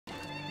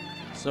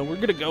So we're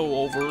gonna go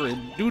over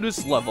and do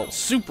this level,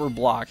 Super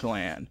Block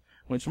Land,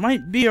 which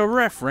might be a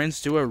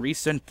reference to a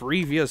recent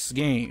previous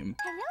game.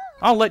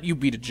 I'll let you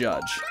be the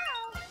judge.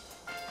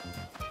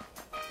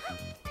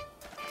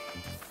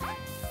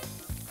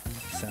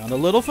 Sound a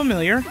little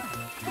familiar?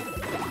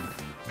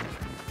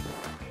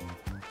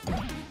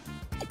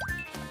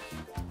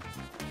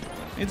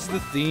 It's the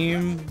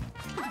theme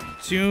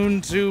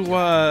tuned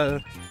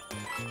to,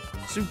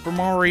 Super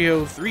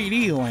Mario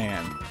 3D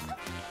Land.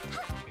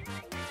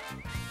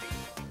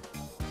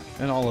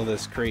 And all of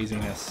this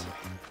craziness.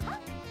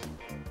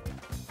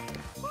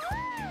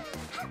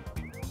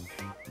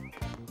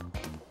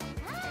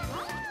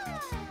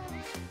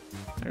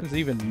 There's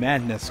even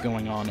madness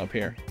going on up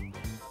here.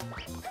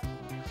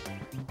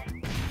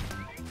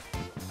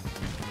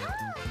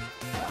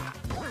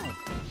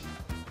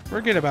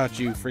 Forget about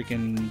you,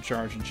 freaking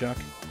Charge and Chuck.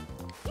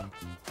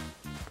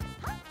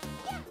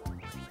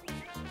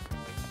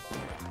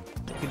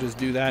 You can just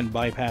do that and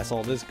bypass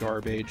all this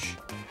garbage.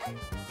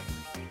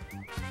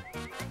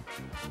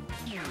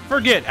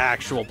 Forget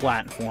actual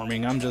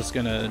platforming, I'm just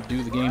gonna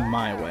do the game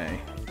my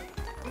way.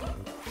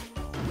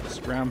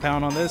 Just ground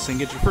pound on this and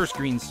get your first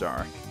green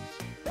star.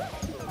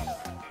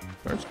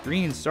 First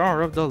green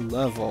star of the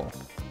level.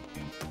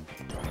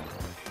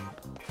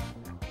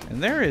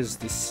 And there is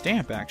the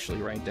stamp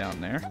actually right down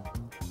there.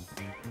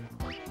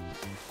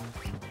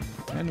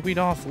 And we'd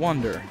oft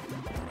wonder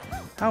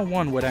how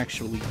one would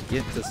actually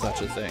get to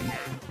such a thing.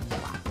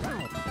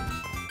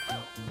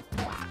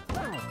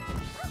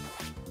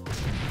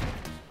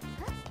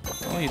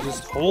 Well, you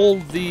just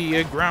hold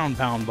the ground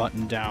pound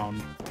button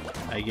down,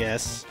 I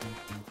guess.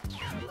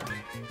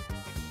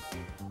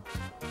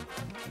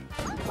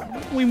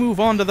 We move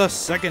on to the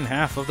second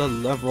half of the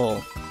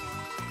level.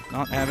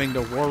 Not having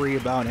to worry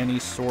about any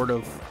sort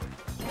of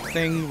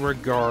thing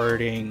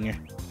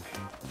regarding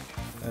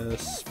a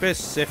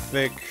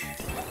specific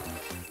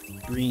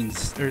green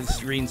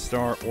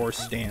star or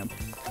stamp.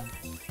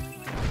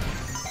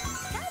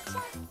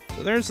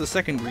 So there's the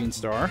second green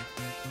star.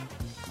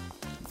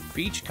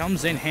 Peach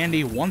comes in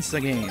handy once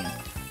again.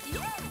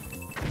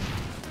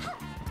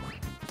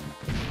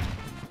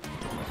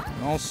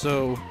 And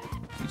also,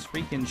 these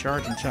freaking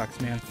Charge and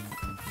Chucks, man.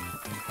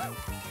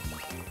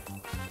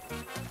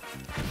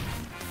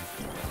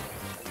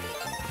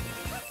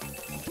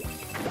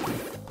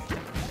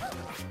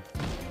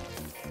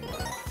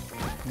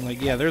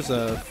 Like, yeah, there's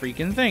a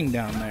freaking thing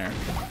down there.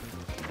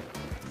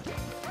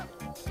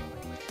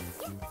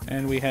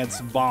 And we had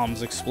some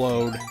bombs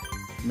explode,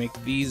 make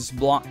these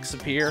blocks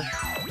appear.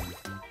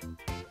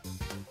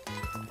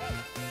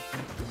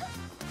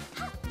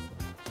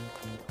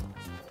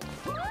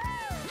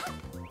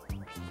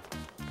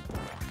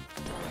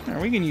 Now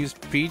we can use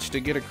Peach to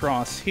get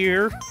across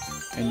here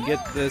and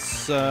get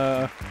this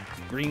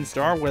green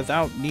star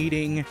without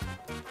needing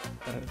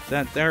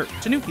that there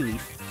Tanuki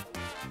leaf.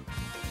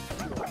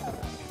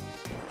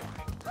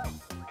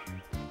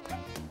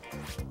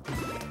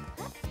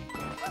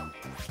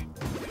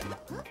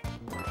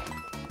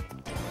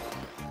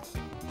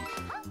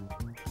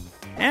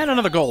 And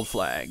another gold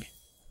flag.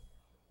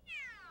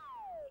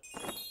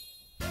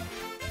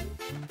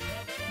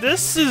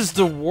 This is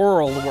the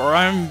world where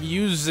I'm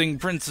using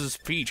Princess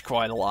Peach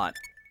quite a lot.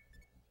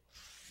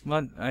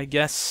 But I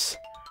guess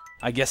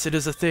it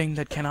is a thing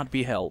that cannot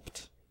be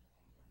helped.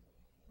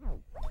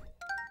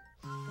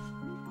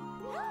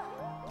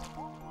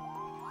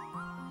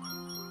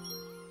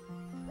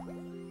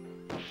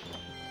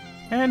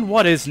 And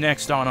what is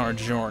next on our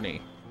journey?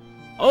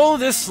 Oh,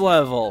 this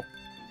level!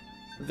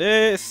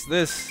 It's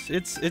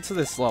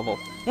this level.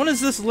 What is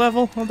this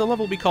level? Well, the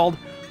level will be called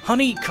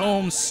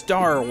Honeycomb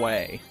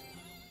Starway.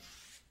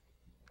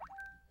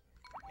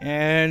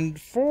 And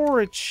for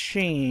a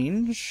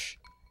change,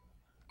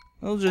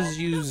 I'll just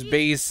use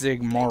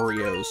basic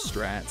Mario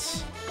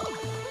strats.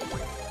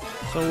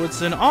 So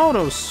it's an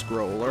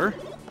auto-scroller,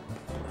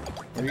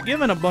 where you're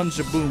given a bunch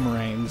of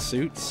boomerang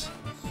suits,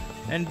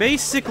 and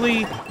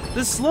basically,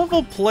 this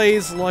level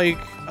plays like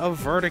a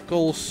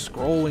vertical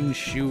scrolling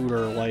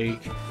shooter,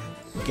 like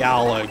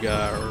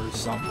Galaga or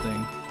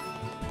something.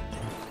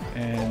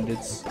 And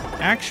it's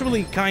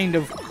actually kind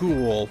of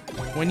cool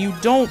when you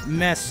don't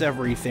mess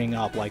everything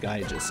up like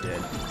I just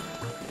did.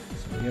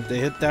 So you have to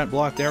hit that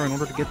block there in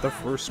order to get the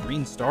first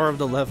green star of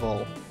the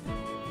level.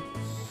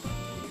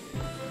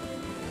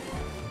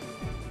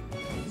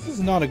 This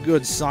is not a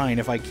good sign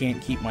if I can't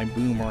keep my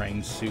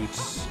boomerang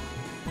suits.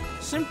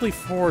 Simply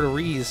for the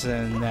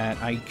reason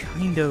that I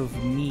kind of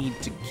need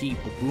to keep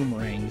a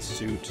boomerang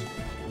suit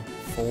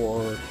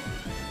for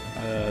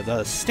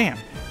the stamp.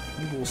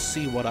 You will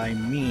see what I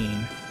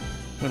mean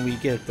when we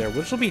get there,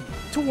 which will be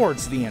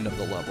towards the end of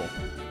the level.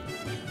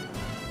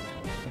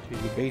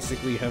 Okay, you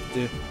basically have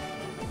to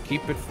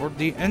keep it for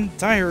the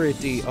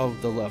entirety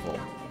of the level.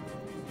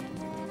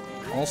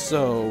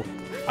 Also,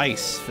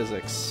 ice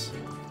physics.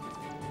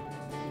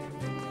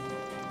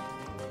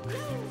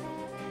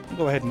 I'll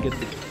go ahead and get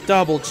the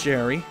double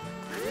cherry.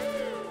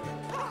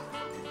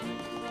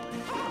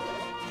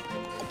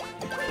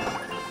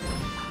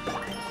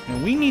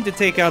 And we need to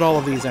take out all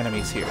of these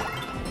enemies here.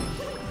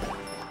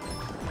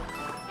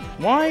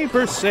 Why,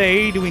 per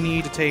se, do we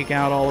need to take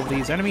out all of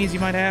these enemies, you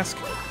might ask?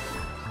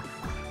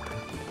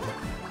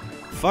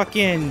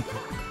 Fucking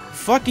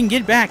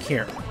get back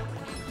here.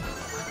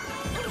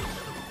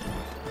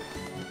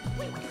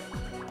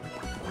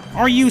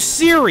 Are you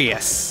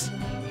serious?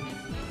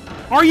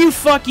 Are you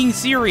fucking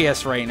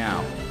serious right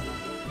now?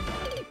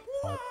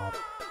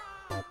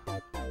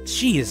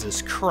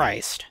 Jesus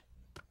Christ.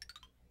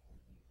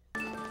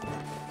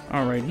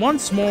 Alright,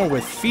 once more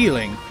with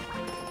feeling.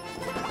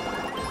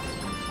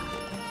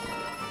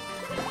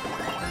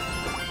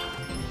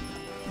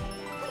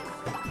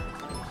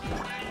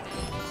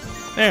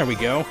 There we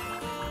go.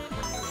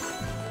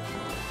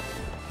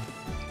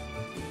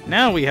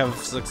 Now we have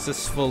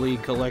successfully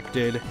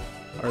collected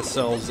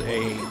ourselves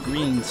a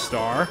green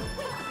star,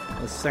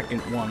 the second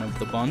one of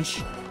the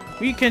bunch.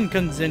 We can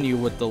continue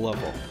with the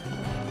level.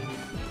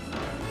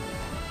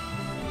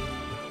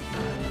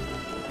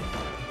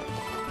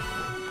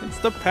 It's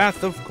the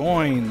path of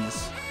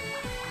coins.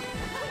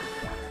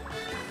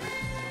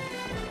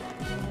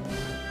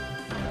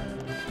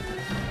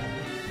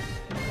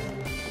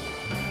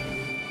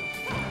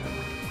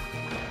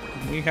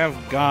 We have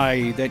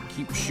Guy that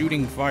keeps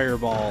shooting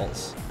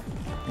fireballs,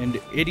 and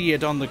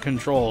Idiot on the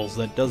controls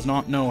that does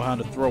not know how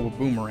to throw a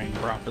boomerang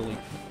properly.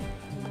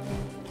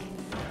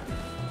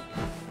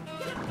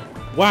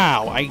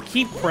 Wow, I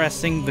keep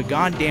pressing the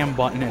goddamn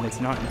button and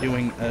it's not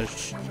doing a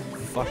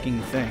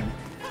fucking thing.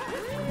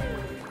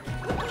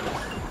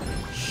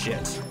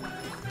 Shit.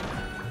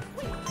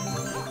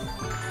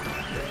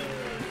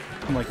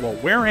 I'm like, well,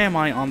 where am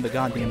I on the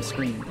goddamn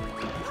screen?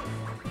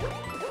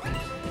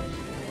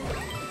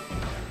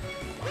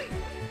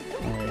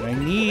 Alright, I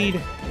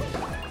need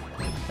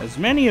as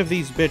many of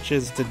these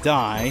bitches to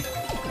die,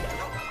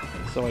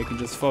 so I can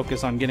just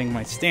focus on getting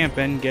my stamp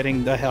and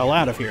getting the hell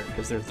out of here,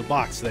 because there's the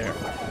box there.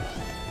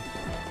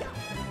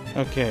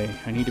 Okay,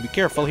 I need to be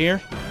careful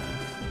here.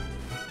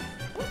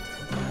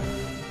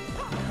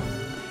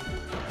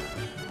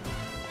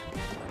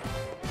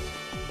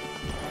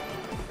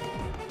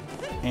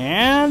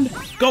 And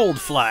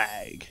gold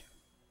flag.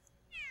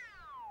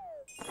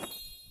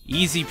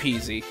 Easy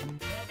peasy.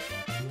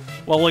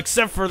 Well,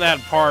 except for that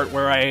part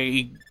where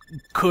I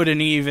couldn't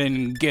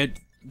even get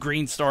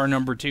Green Star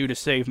number 2 to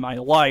save my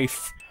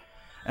life,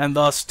 and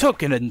thus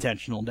took an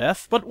intentional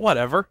death, but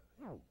whatever.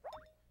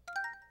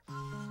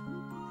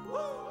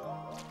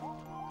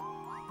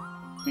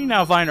 We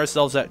now find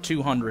ourselves at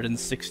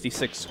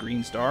 266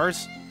 green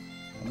stars.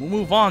 We'll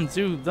move on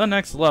to the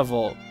next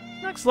level.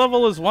 Next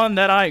level is one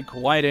that I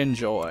quite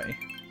enjoy.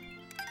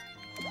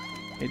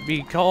 It'd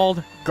be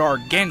called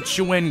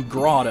Gargantuan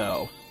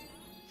Grotto.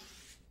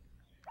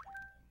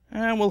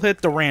 And we'll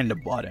hit the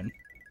random button.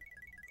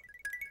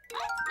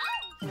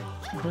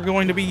 We're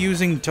going to be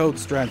using toad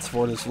strats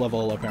for this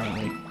level,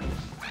 apparently.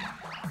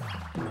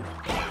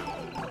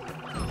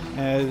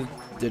 It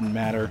didn't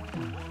matter.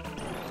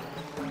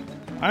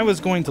 I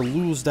was going to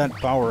lose that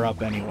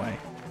power-up anyway.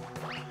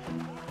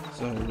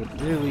 So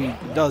it really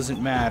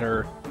doesn't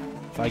matter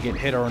if I get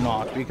hit or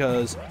not,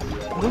 because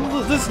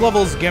this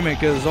level's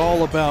gimmick is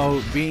all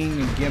about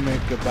being a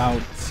gimmick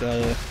about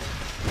the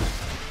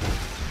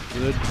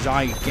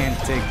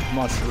gigantic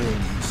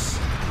mushrooms.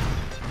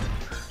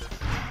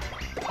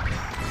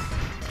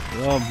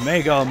 The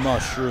mega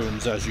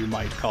mushrooms, as you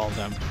might call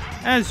them.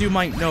 As you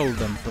might know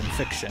them from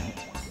fiction.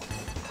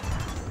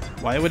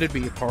 Why would it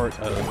be a part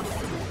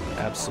of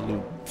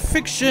absolute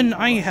fiction?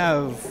 I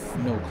have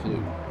no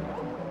clue.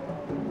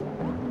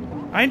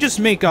 I just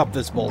make up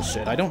this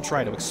bullshit. I don't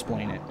try to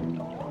explain it.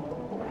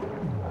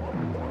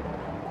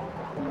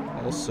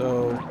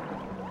 Also,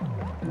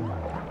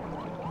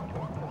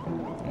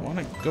 I want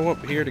to go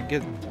up here to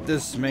get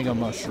this mega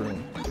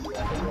mushroom.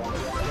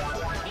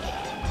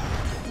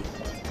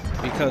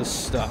 Because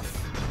stuff.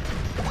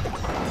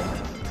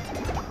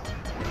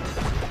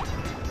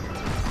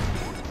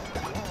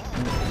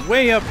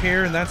 Way up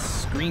here,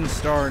 that's green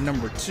star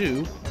number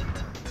 2.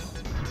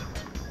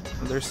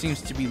 There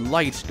seems to be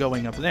light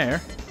going up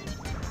there.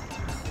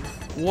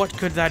 What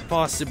could that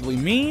possibly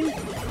mean?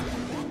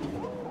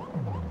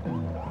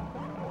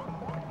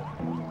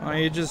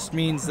 It just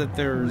means that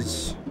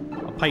there's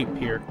a pipe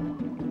here.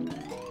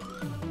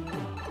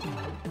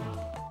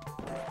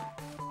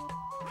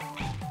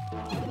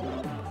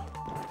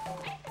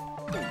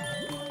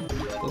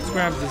 Let's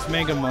grab this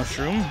mega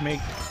mushroom, make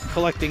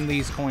collecting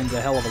these coins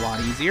a hell of a lot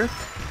easier.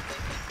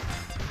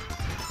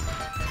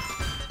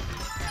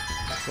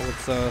 So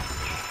let's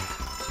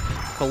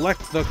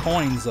collect the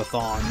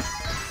coins-a-thon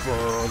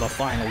for the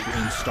final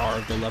green star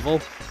of the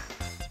level.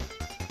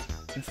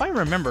 If I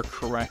remember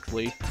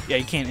correctly, yeah,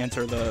 you can't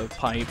enter the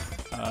pipe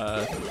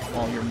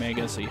while you're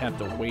mega, so you have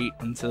to wait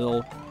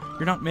until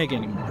you're not mega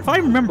anymore. If I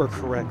remember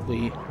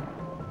correctly,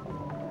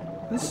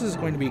 this is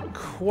going to be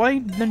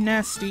quite the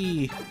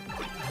nasty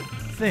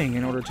thing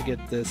in order to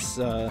get this,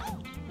 or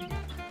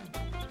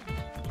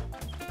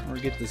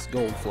get this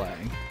gold flag.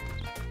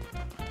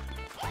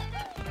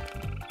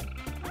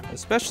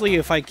 Especially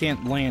if I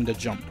can't land a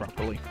jump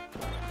properly.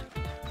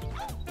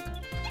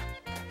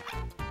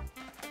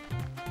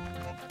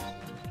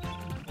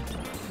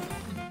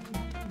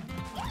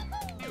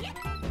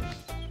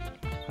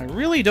 I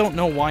really don't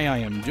know why I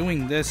am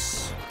doing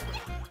this,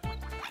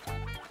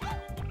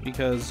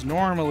 because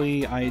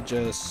normally I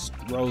just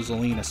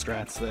Rosalina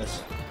strats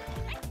this,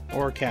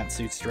 or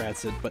Catsuit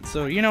strats it, but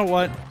so, you know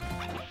what?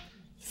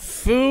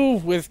 Foo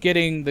with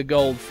getting the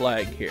gold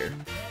flag here.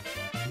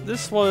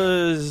 This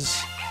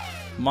was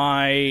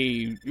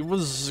it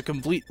was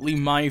completely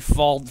my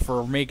fault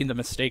for making the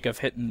mistake of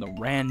hitting the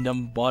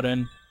random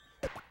button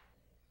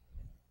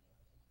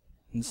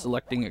and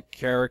selecting a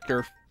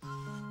character,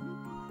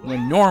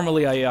 when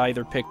normally I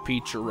either pick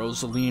Peach or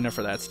Rosalina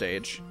for that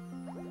stage.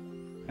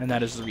 And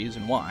that is the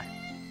reason why.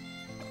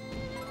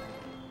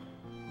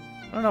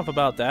 Enough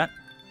about that.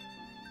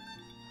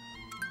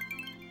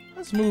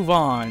 Let's move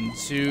on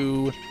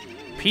to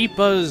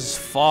Peepa's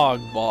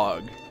Fog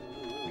Bog.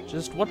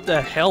 Just what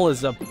the hell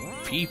is a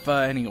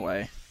Peepa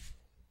anyway?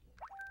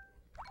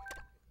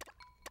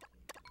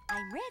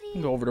 I'm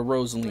ready. Go over to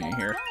Rosalina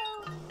here.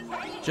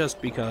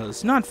 Just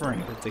because. Not for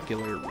any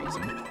particular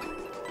reason.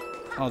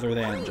 Other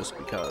than just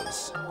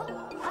because.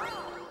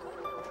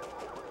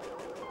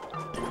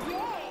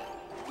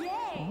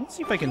 Well, let's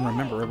see if I can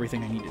remember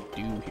everything I need to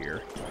do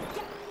here.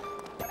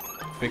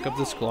 Pick up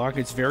this clock.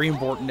 It's very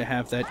important to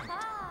have that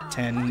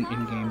 10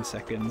 in-game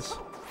seconds.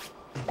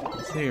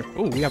 Let's see here.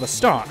 Oh, we have a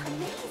star.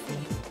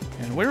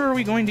 And where are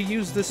we going to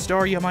use this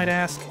star, you might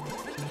ask?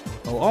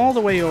 Well, all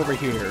the way over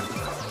here.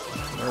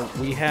 Where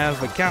we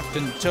have a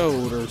Captain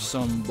Toad or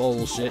some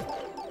bullshit.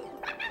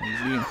 He's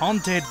being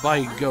haunted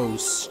by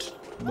ghosts.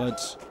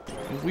 But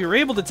if we were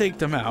able to take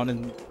them out,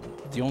 and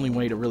the only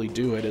way to really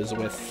do it is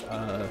with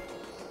a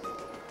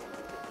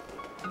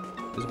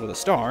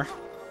star.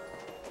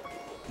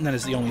 And that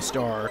is the only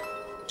star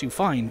to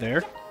find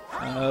there.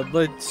 We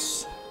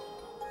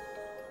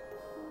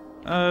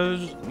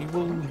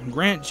will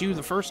grant you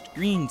the first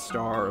green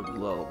star of the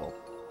level.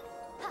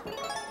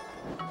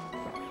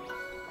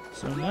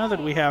 So now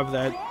that we have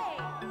that,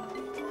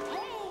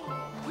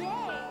 we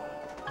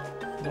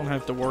don't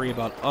have to worry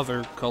about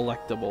other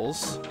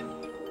collectibles.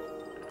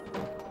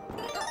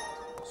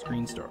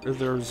 Green star.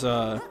 There's,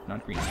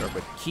 not green star,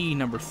 but key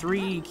number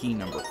 3, key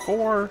number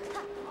 4.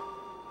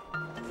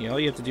 Yeah, all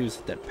you have to do is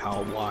hit that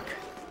power block.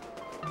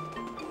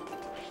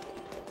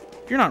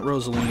 If you're not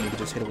Rosalina, you can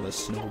just hit it with a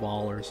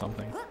snowball or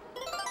something.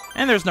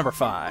 And there's number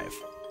 5.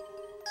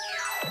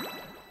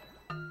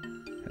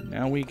 And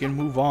now we can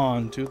move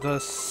on to the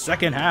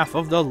second half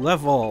of the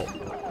level.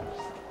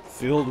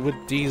 Filled with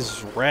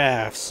these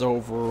rafts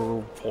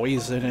over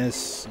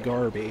poisonous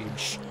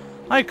garbage.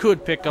 I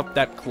could pick up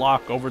that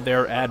clock over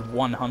there, add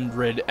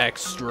 100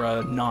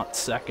 extra not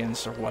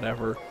seconds or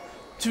whatever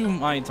to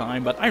my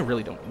time, but I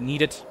really don't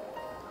need it.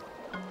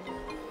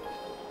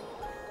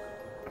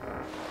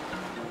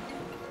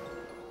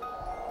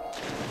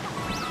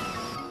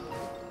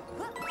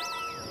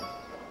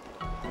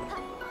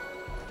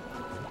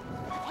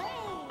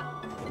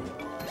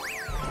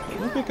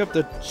 We'll pick up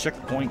the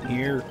checkpoint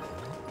here.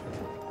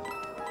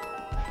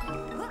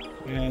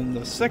 And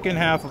the second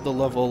half of the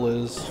level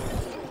is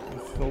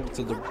filled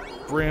to the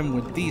brim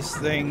with these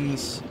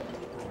things.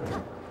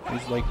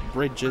 These, like,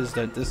 bridges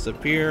that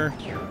disappear.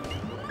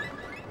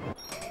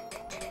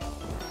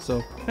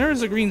 So,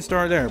 there's a green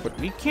star there, but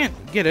we can't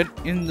get it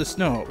in the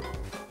snow.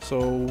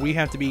 So, we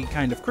have to be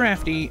kind of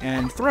crafty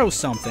and throw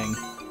something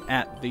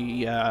at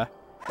the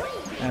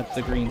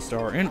green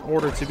star in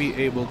order to be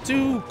able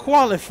to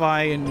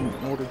qualify, in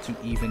order to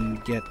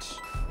even get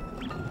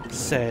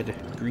said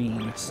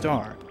green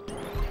star.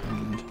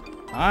 And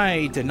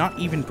I did not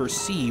even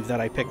perceive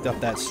that I picked up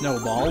that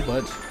snowball,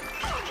 but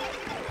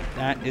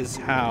that is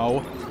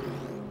how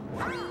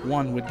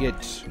one would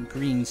get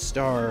green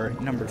star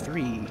number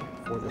 3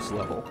 for this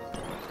level.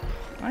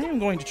 I am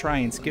going to try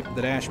and skip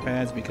the dash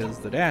pads because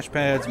the dash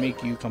pads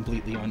make you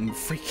completely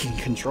unfreaking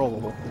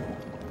controllable.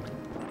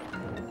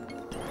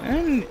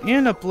 And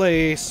in a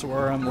place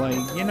where I'm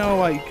like, you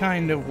know, I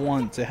kind of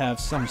want to have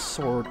some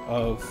sort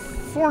of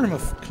form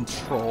of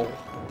control.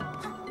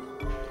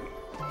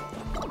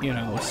 You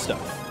know,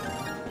 stuff.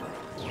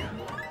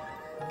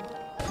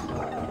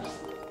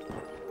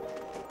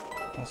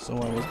 Also,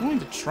 I was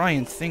going to try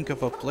and think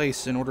of a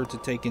place in order to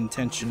take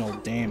intentional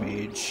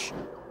damage,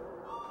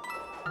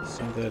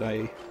 so that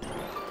I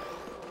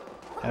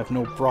have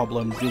no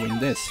problem doing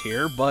this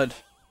here, but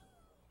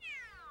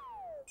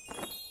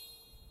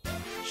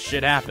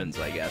shit happens,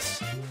 I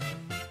guess.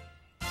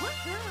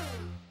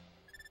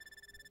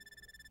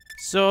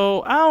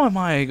 So, how am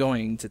I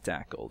going to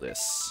tackle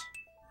this?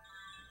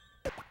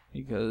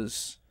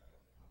 Because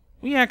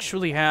we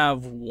actually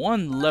have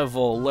one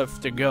level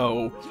left to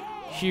go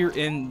here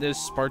in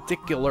this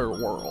particular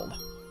world.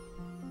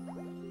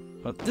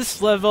 But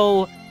this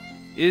level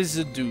is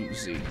a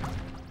doozy.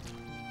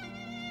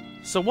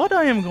 So what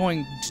I am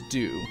going to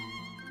do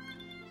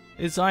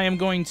is I am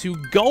going to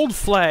gold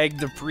flag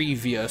the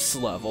previous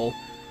level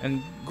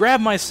and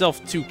grab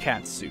myself 2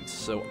 cat suits.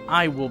 So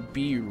I will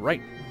be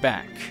right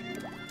back.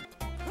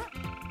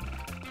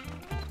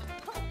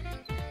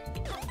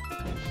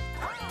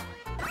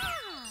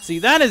 See,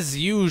 that is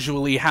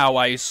usually how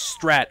I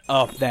strat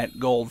up that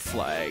gold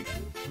flag.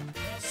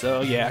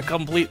 So yeah,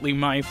 completely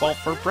my fault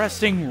for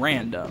pressing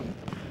random.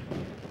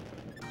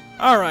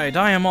 Alright,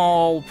 I am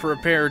all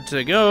prepared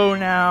to go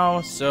now,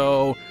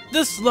 so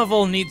this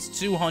level needs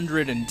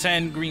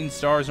 210 green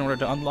stars in order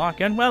to unlock,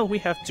 and well, we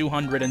have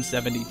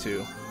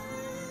 272.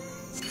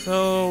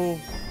 So,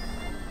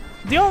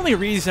 the only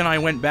reason I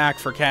went back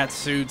for cat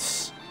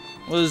suits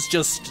was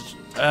just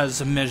as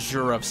a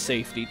measure of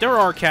safety. There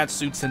are cat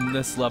suits in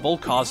this level,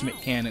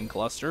 Cosmic Cannon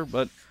Cluster,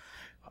 but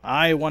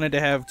I wanted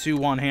to have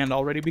 2 on hand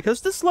already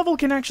because this level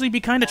can actually be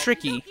kind of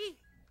tricky.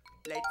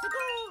 Let's go.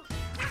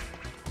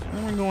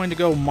 And we're going to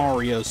go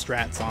Mario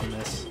strats on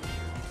this.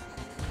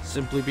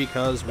 Simply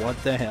because,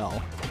 what the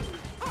hell?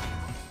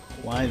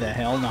 Why the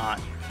hell not?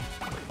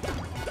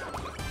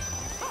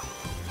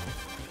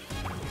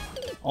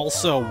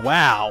 Also,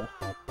 wow.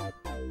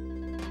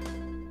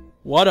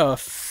 What a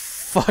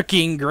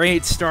fucking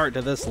great start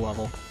to this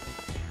level.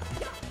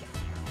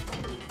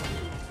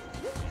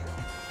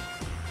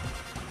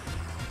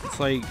 It's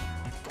like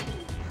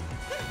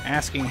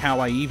asking how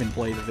I even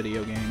play the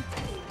video game.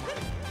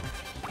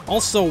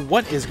 Also,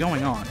 what is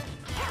going on?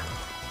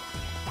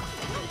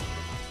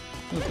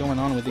 What's going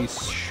on with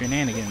these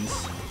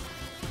shenanigans?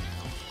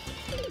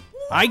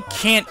 I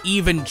can't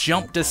even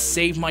jump to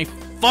save my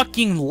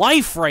fucking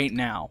life right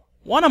now!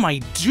 What am I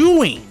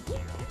doing?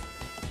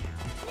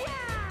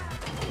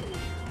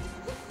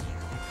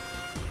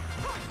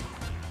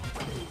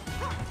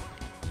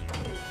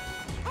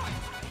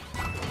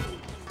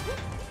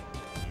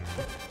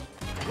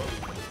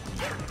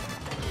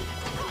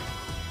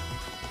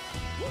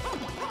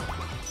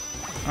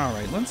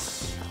 Alright,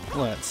 let's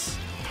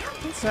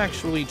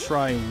actually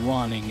try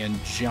running and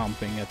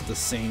jumping at the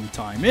same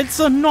time. It's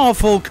a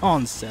novel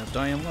concept,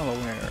 I am well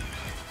aware.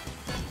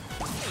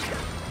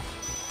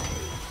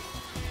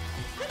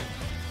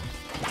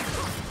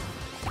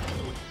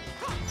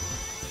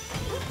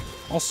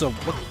 Also,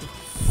 what the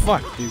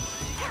fuck, dude?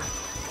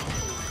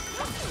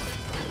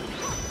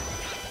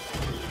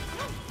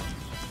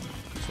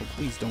 So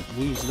please don't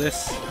lose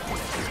this.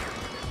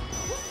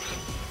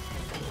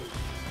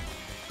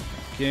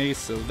 Okay,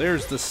 so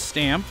there's the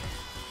stamp.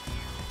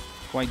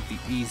 Quite the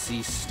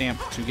easy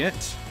stamp to get.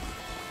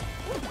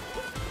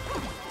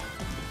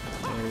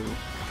 So,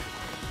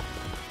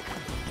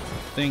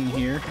 thing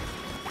here.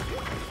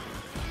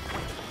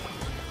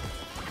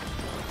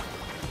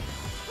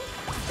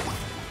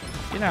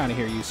 Get out of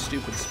here, you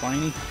stupid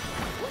Spiny.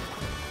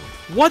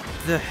 What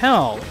the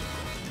hell?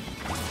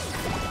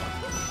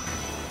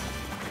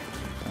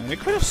 I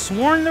could have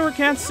sworn there were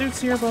cat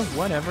suits here, but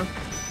whatever.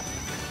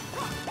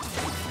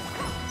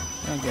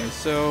 Okay,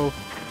 so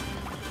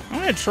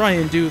I'm going to try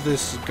and do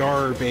this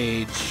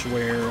garbage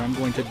where I'm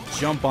going to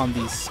jump on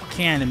these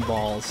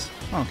cannonballs.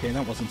 Okay,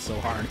 that wasn't so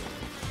hard.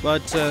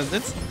 But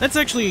that's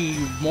actually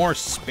more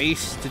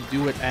space to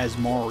do it as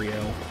Mario,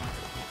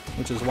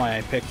 which is why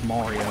I picked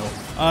Mario.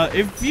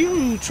 If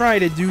you try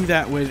to do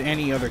that with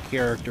any other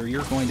character,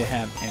 you're going to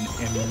have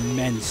an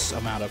immense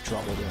amount of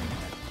trouble doing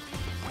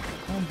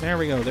that. Well, there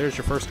we go. There's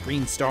your first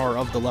green star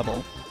of the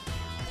level.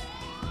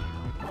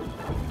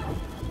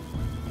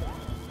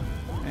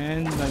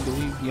 And I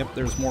believe, yep,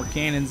 there's more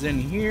cannons in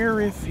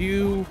here if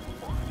you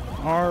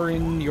are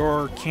in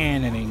your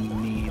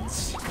cannoning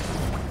needs.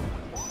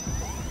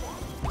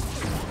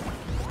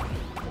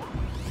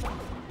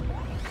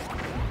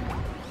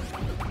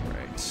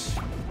 Right.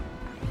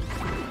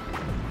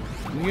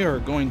 We are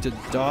going to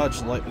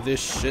dodge like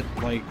this shit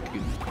like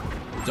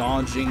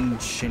dodging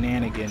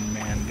Shenanigan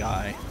Man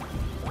Guy.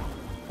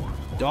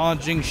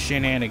 Dodging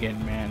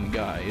Shenanigan Man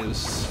Guy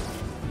is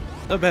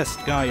the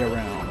best guy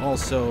around.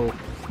 Also,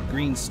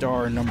 green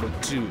star number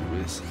 2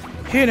 is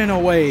hidden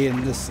away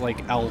in this,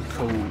 like,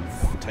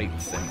 alcove type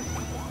thing.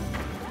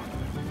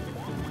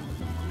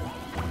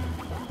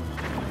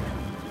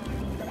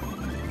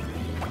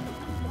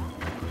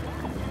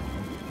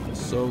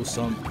 So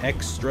some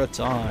extra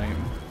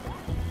time,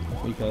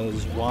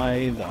 because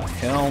why the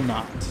hell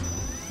not?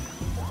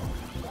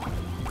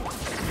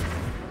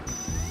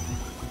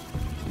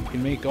 You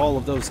can make all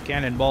of those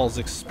cannonballs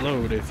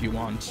explode if you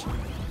want.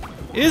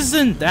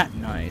 Isn't that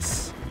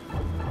nice?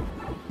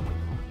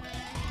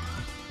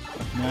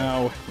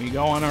 Now, we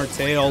go on our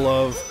tale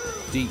of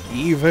the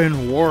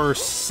even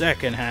worse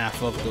second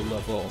half of the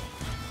level.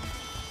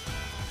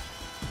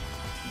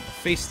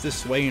 Face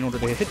this way in order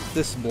to hit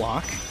this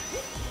block,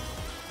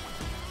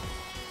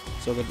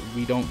 so that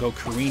we don't go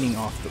careening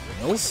off the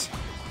rails.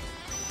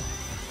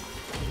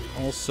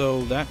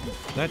 Also, that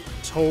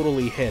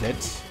totally hit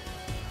it.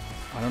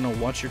 I don't know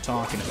what you're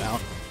talking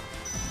about.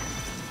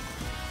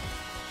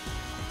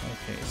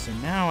 Okay, so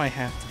now I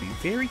have to be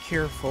very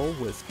careful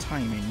with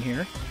timing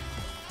here.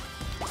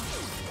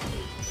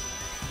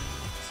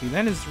 See,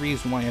 that is the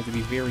reason why I have to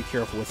be very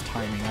careful with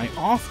timing. I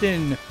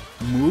often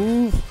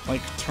move,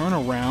 like, turn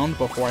around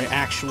before I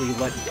actually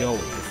let go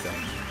of the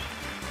thing,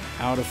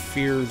 out of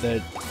fear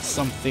that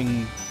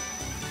something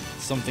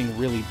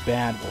really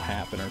bad will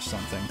happen or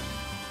something.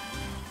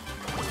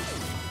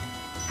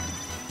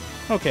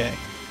 Okay.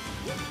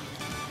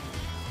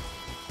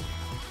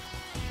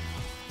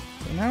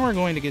 So now we're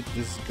going to get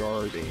this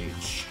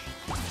garbage.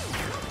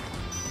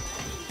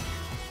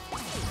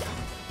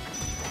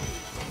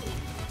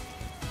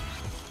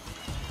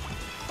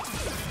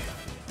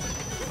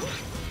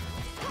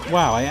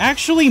 Wow, I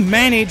actually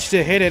managed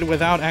to hit it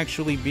without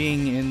actually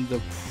being in the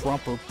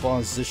proper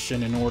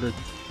position in order...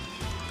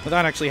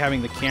 Without actually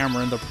having the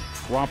camera in the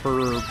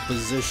proper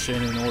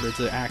position in order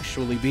to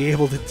actually be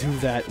able to do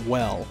that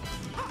well.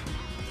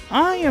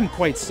 I am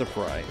quite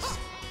surprised.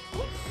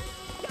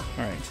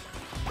 Alright.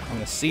 I'm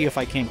gonna see if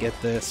I can't get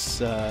this,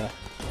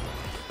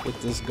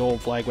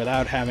 gold flag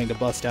without having to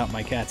bust out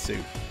my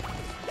catsuit.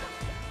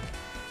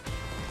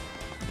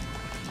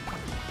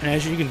 And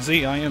as you can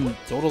see, I am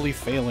totally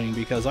failing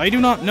because I do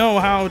not know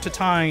how to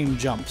time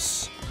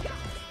jumps.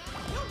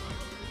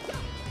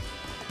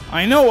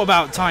 I know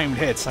about timed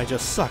hits, I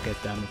just suck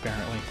at them,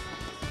 apparently.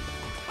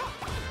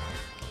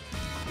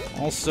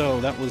 Also,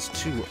 that was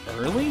too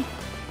early?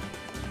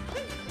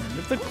 And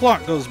if the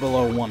clock goes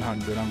below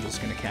 100, I'm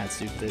just gonna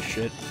catsuit this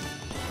shit.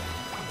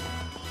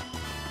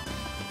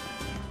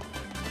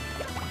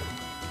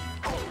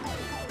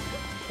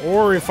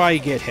 Or if I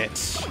get hit.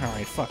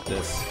 Alright, fuck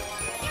this.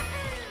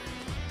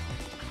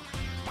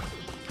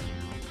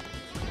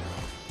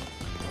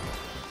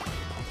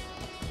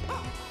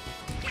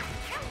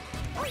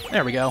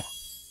 There we go.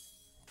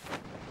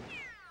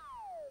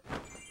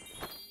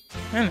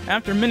 And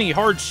after many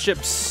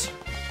hardships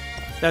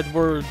that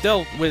were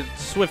dealt with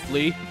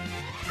swiftly,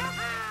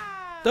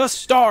 the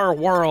Star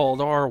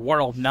World, or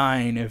World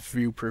 9 if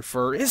you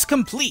prefer, is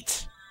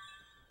complete.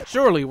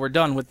 Surely we're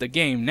done with the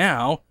game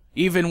now,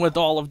 even with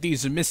all of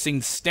these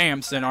missing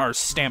stamps in our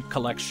stamp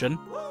collection.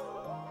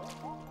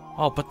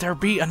 Oh, but there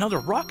be another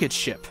rocket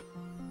ship.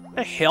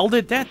 The hell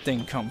did that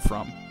thing come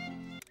from?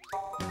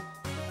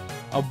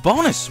 A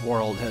bonus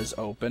world has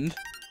opened.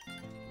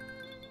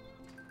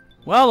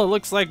 Well, it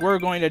looks like we're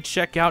going to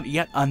check out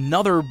yet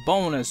another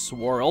bonus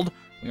world.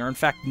 We are in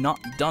fact not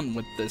done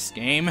with this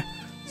game.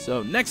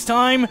 So next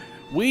time,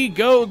 we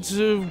go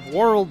to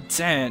World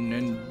 10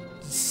 and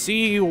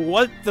see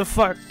what the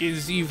fuck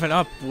is even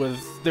up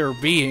with there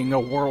being a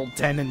World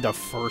 10 in the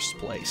first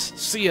place.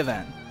 See you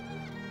then.